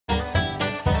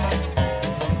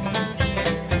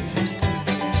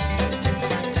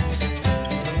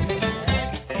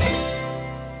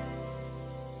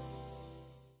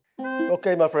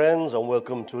Okay, my friends, and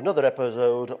welcome to another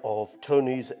episode of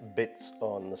Tony's Bits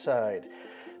on the Side.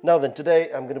 Now then,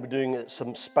 today I'm going to be doing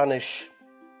some Spanish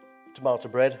tomato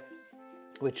bread,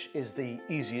 which is the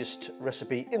easiest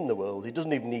recipe in the world. It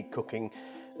doesn't even need cooking.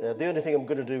 The only thing I'm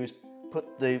going to do is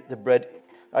put the bread,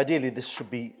 ideally this should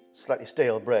be slightly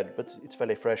stale bread, but it's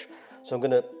fairly fresh. So I'm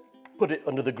going to put it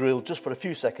under the grill just for a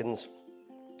few seconds.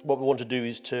 What we want to do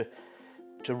is to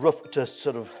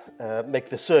make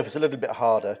the surface a little bit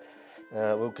harder,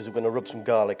 because we're going to rub some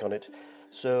garlic on it.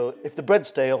 So if the bread's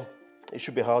stale, it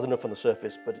should be hard enough on the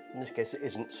surface, but in this case it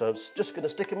isn't. So I'm just going to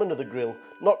stick them under the grill,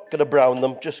 not going to brown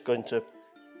them, just going to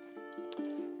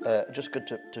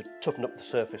toughen up the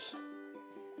surface.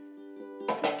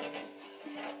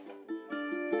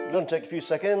 It's going to take a few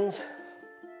seconds.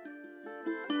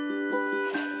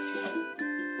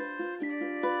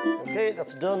 Okay,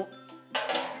 that's done.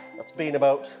 That's been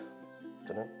about, I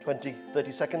don't know,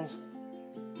 20-30 seconds.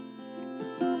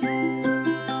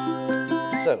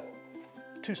 So,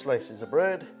 2 slices of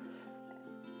bread,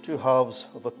 2 halves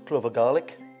of a clove of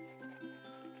garlic,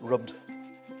 rubbed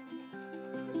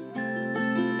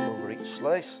over each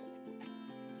slice.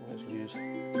 Let's use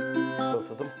both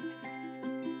of them.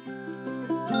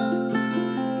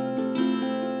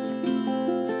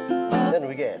 Then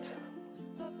we get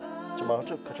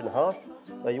tomato cut in half.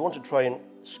 Now you want to try and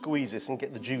squeeze this and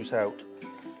get the juice out.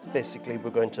 Basically,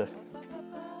 we're going to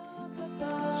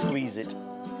squeeze it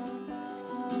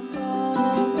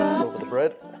over the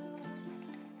bread.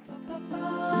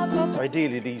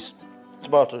 Ideally, these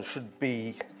tomatoes should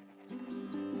be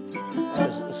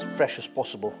as fresh as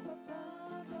possible,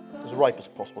 as ripe as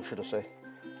possible, should I say.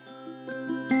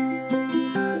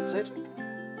 That's it.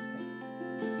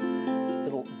 A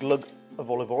little glug of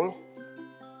olive oil.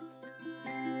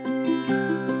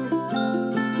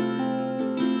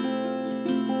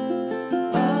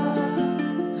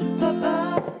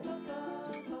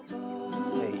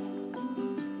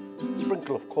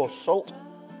 Sprinkle of coarse salt,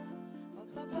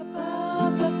 and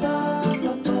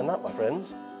that, my friends,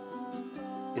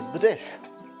 is the dish.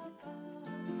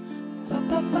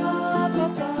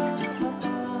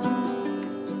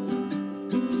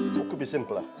 What could be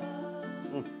simpler?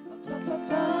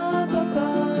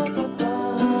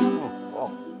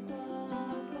 Oh.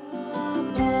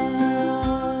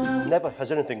 Never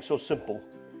has anything so simple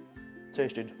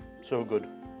tasted so good.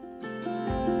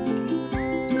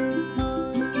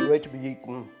 Great to be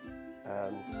eaten,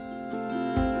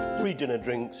 pre-dinner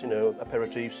drinks, you know,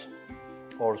 aperitifs,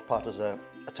 or as part of a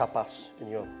tapas in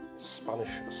your Spanish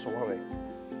soiree.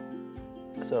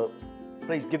 So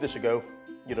please give this a go,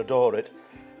 you'll adore it,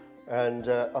 and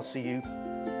I'll see you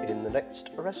in the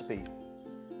next recipe.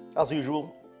 As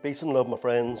usual, peace and love, my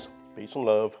friends, peace and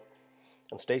love,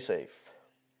 and stay safe.